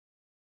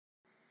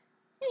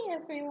Hey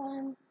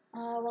everyone,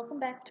 welcome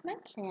back to my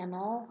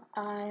channel.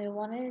 I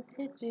wanted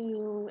to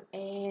do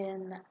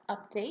an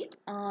update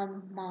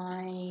on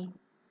my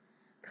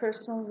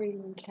personal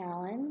reading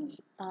challenge.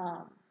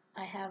 I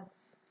have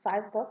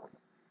 5 books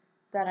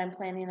that I'm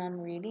planning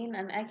on reading.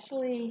 I'm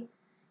actually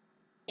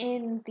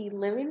in the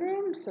living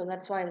room, so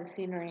that's why the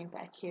scenery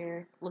back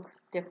here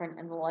looks different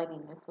and the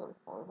lighting is so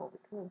horrible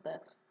because of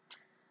this.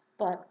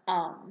 But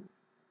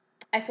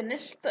I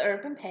finished the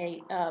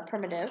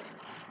Primitive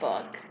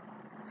book.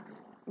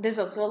 There's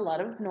also a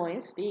lot of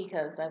noise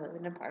because I live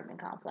in an apartment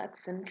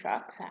complex and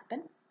trucks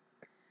happen.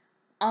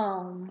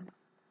 Um,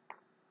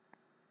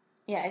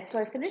 yeah, so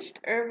I finished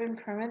Urban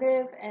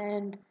Primitive,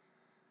 and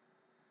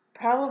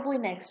probably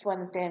next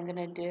Wednesday I'm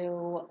gonna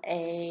do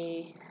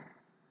a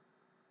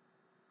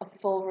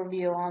full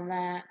review on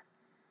that.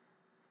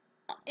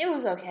 It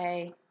was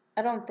okay.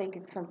 I don't think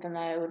it's something that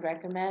I would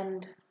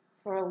recommend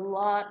for a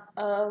lot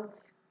of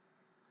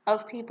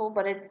people,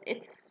 but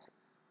it's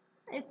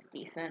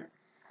decent.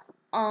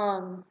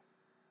 Um,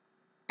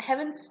 I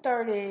haven't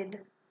started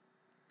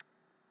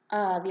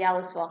the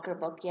Alice Walker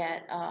book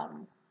yet,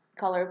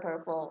 Color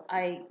Purple.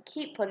 I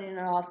keep putting it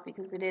off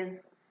because it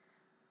is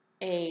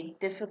a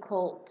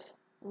difficult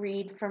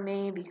read for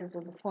me because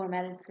of the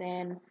format it's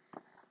in.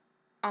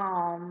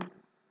 Um,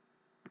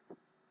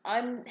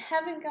 I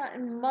haven't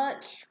gotten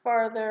much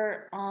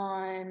farther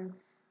on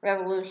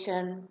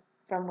Revolution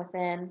from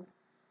Within.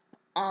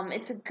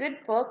 It's a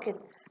good book.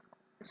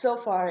 So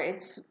far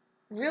it's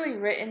really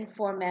written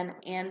for men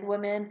and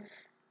women.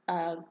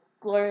 Uh,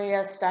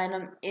 Gloria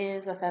Steinem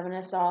is a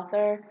feminist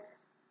author.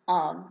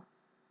 Um,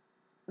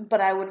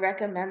 but I would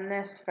recommend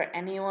this for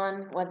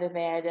anyone, whether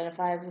they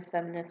identify as a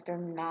feminist or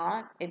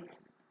not.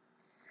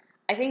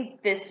 I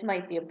think this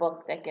might be a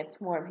book that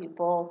gets more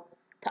people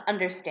to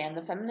understand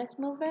the feminist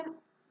movement.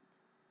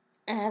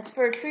 And as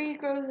for A Tree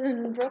Grows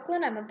in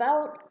Brooklyn, I'm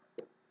about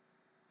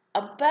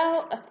a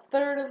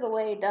third of the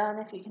way done.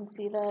 If you can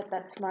see that,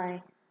 that's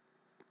my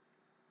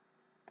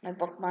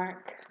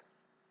bookmark.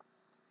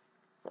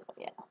 So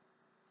yeah,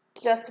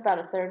 just about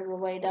a third of the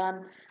way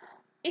done.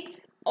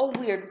 It's a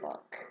weird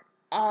book.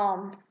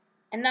 Um,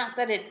 and not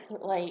that it's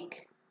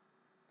like,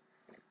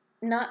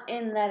 not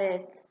in that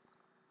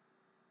it's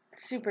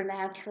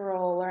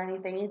supernatural or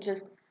anything.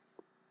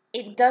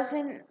 It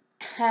doesn't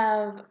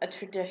have a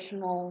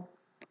traditional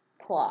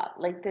plot.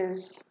 Like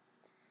there's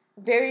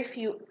very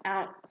few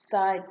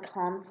outside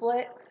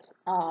conflicts,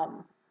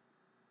 and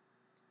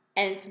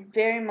it's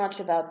very much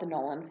about the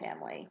Nolan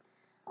family.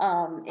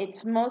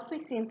 It's mostly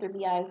seen through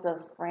the eyes of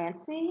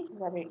Francie,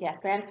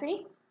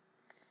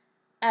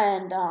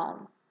 and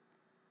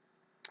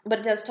but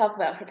it does talk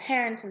about her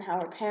parents and how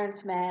her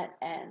parents met,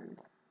 and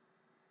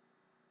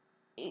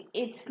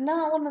it's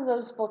not one of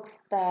those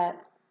books that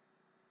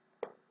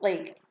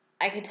like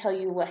I could tell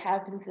you what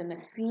happens in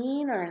a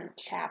scene or in a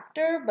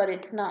chapter, but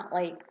it's not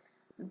like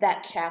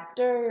that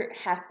chapter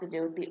has to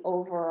do with the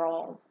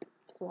overall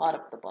plot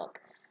of the book.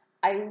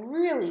 I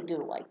really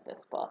do like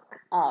this book.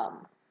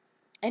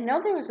 I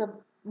know there was a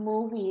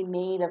movie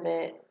made of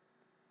it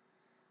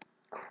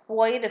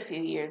quite a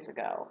few years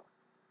ago.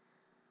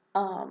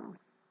 Um,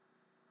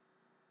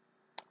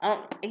 I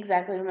don't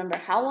exactly remember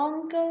how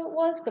long ago it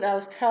was, but I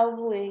was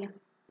probably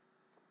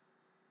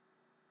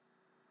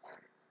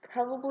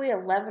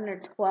 11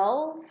 or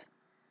 12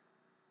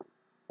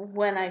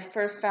 when I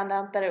first found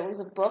out that it was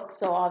a book,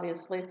 so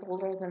obviously it's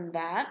older than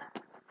that.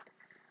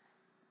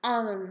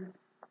 Um,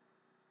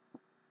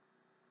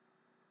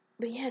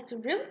 but yeah, it's a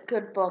really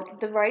good book.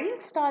 The writing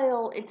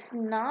style, it's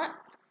not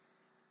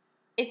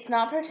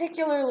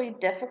particularly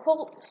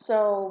difficult,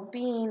 so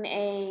being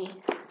let's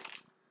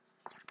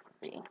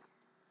see,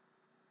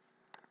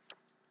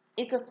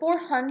 it's a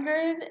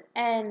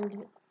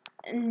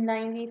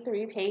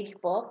 493 page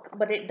book,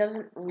 but it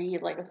doesn't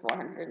read like a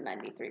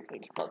 493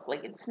 page book.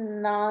 Like it's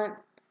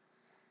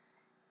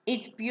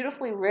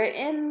beautifully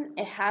written.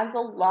 It has a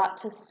lot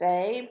to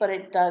say, but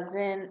it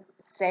doesn't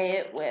say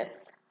it with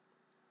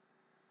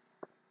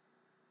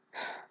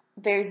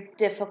very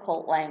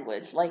difficult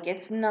language. Like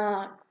it's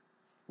not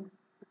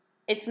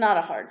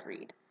a hard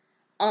read.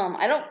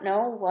 I don't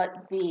know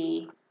what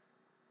the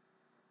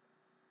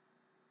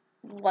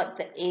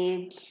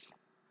age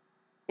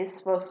is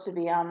supposed to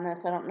be on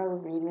this. I don't know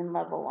the reading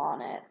level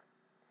on it.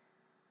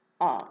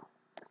 Um,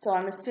 so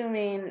I'm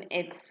assuming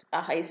it's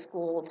a high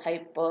school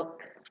type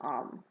book.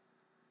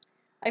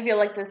 I feel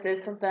like this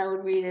is something I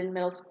would read in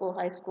middle school,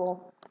 high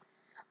school.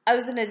 I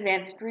was an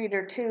advanced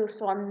reader too,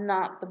 so I'm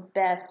not the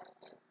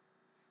best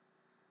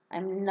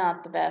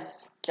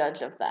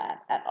judge of that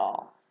at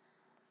all.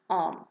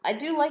 I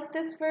do like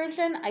this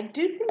version. I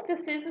do think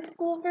this is a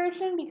school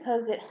version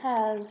because it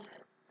has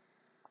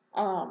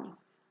um,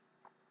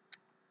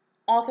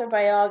 author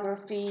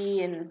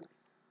biography and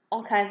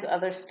all kinds of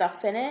other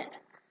stuff in it.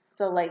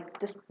 So like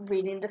this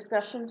reading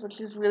discussions, which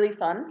is really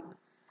fun.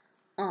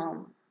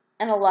 Um,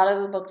 and a lot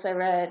of the books I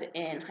read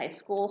in high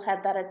school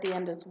had that at the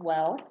end as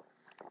well,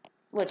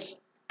 which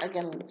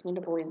again leads me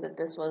to believe that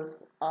this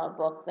was a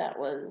book that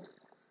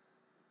was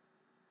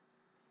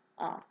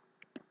uh,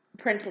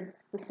 printed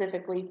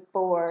specifically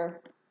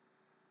for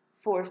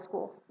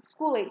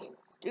school age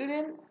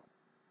students.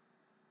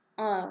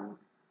 I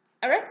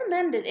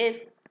recommend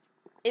it.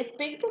 If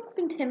big books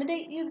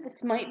intimidate you,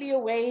 this might be a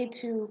way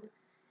to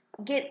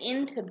get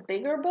into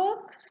bigger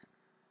books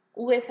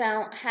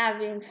without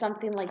having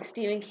something like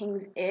Stephen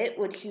King's It,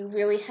 which you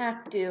really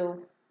have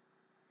to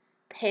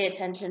pay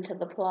attention to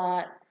the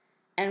plot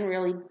and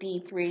really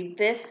deep read.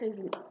 This is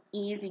an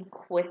easy,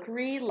 quick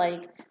read.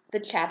 Like, the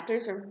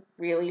chapters are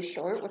really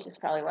short, which is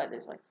probably why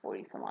there's like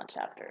 40 some odd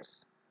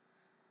chapters.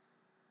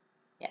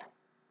 Yeah.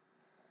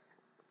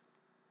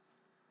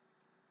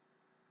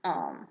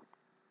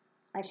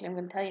 Actually, I'm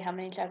going to tell you how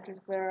many chapters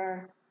there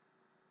are.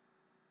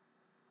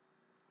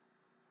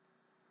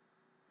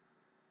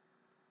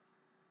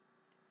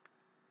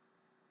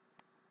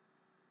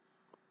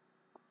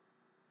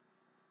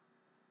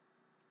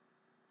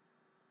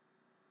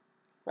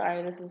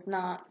 Sorry, this is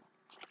not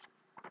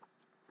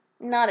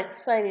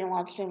exciting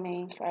watching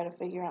me try to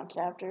figure out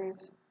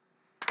chapters.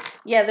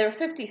 Yeah, there are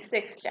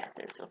 56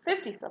 chapters, so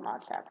 50 some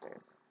odd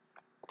chapters.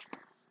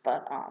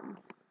 But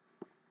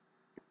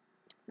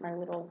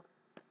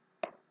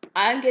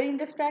I'm getting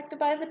distracted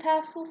by the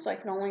tassels, so I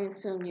can only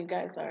assume you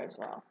guys are as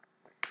well.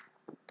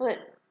 But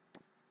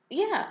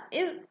yeah,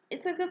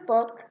 it's a good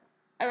book.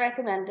 I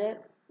recommend it.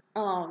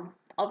 I'll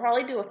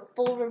probably do a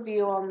full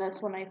review on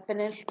this when I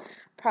finish,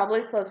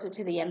 probably closer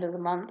to the end of the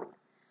month.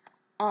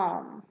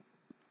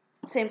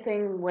 Same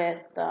thing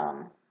with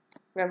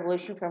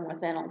Revolution from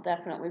Within. I'll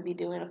definitely be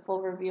doing a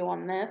full review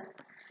on this.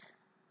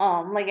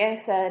 Like I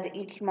said,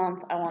 each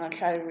month I want to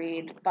try to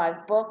read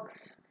 5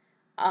 books.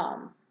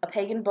 A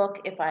pagan book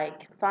if I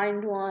can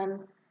find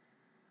one,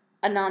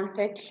 a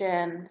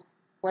nonfiction,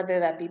 whether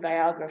that be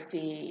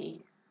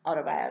biography,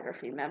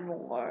 autobiography,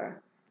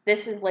 memoir.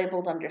 This is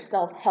labeled under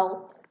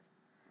self-help.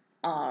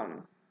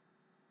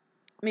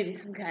 Maybe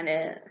some kind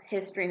of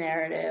history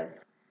narrative,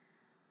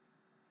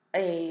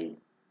 a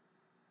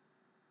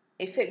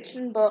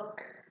fiction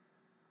book,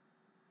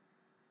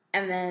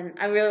 and then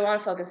I really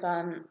want to focus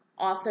on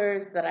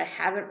authors that I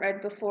haven't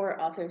read before,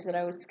 authors that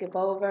I would skip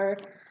over.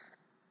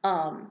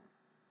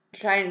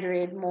 Trying to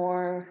read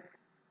more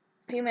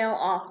female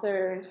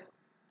authors,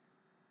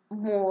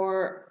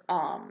 more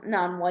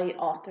non-white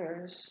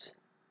authors,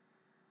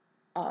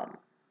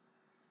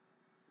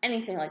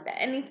 anything like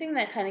that. Anything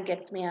that kind of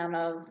gets me out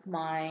of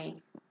my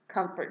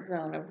comfort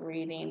zone of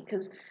reading,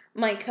 because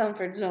my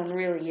comfort zone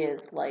really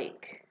is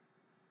like,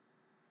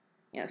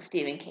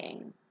 Stephen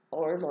King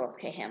or Laurel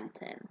K.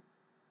 Hamilton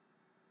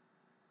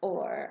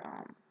or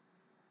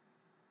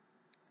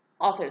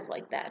authors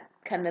like that,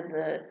 kind of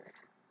the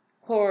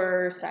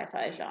horror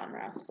sci-fi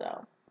genre.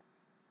 So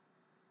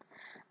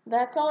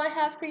that's all I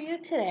have for you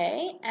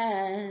today,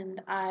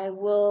 and I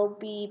will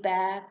be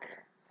back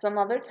some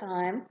other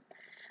time.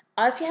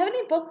 If you have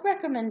any book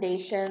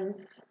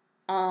recommendations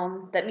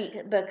that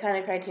meet the kind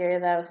of criteria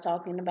that I was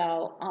talking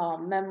about,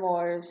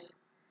 memoirs,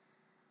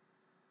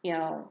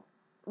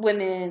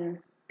 women,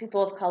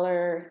 people of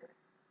color,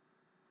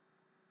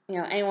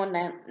 anyone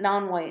that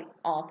non-white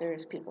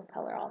authors, people of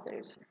color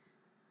authors,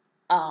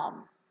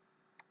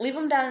 leave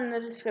them down in the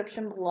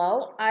description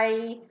below.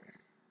 I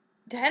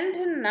tend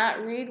to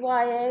not read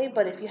YA,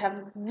 but if you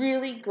have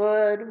really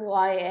good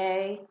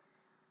YA,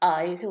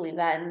 you can leave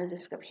that in the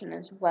description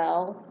as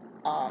well.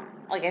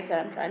 Like I said,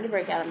 I'm trying to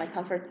break out of my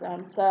comfort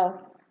zone, so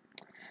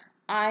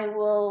I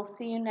will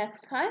see you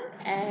next time,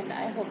 and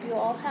I hope you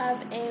all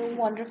have a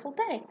wonderful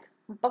day.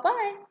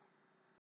 Bye-bye!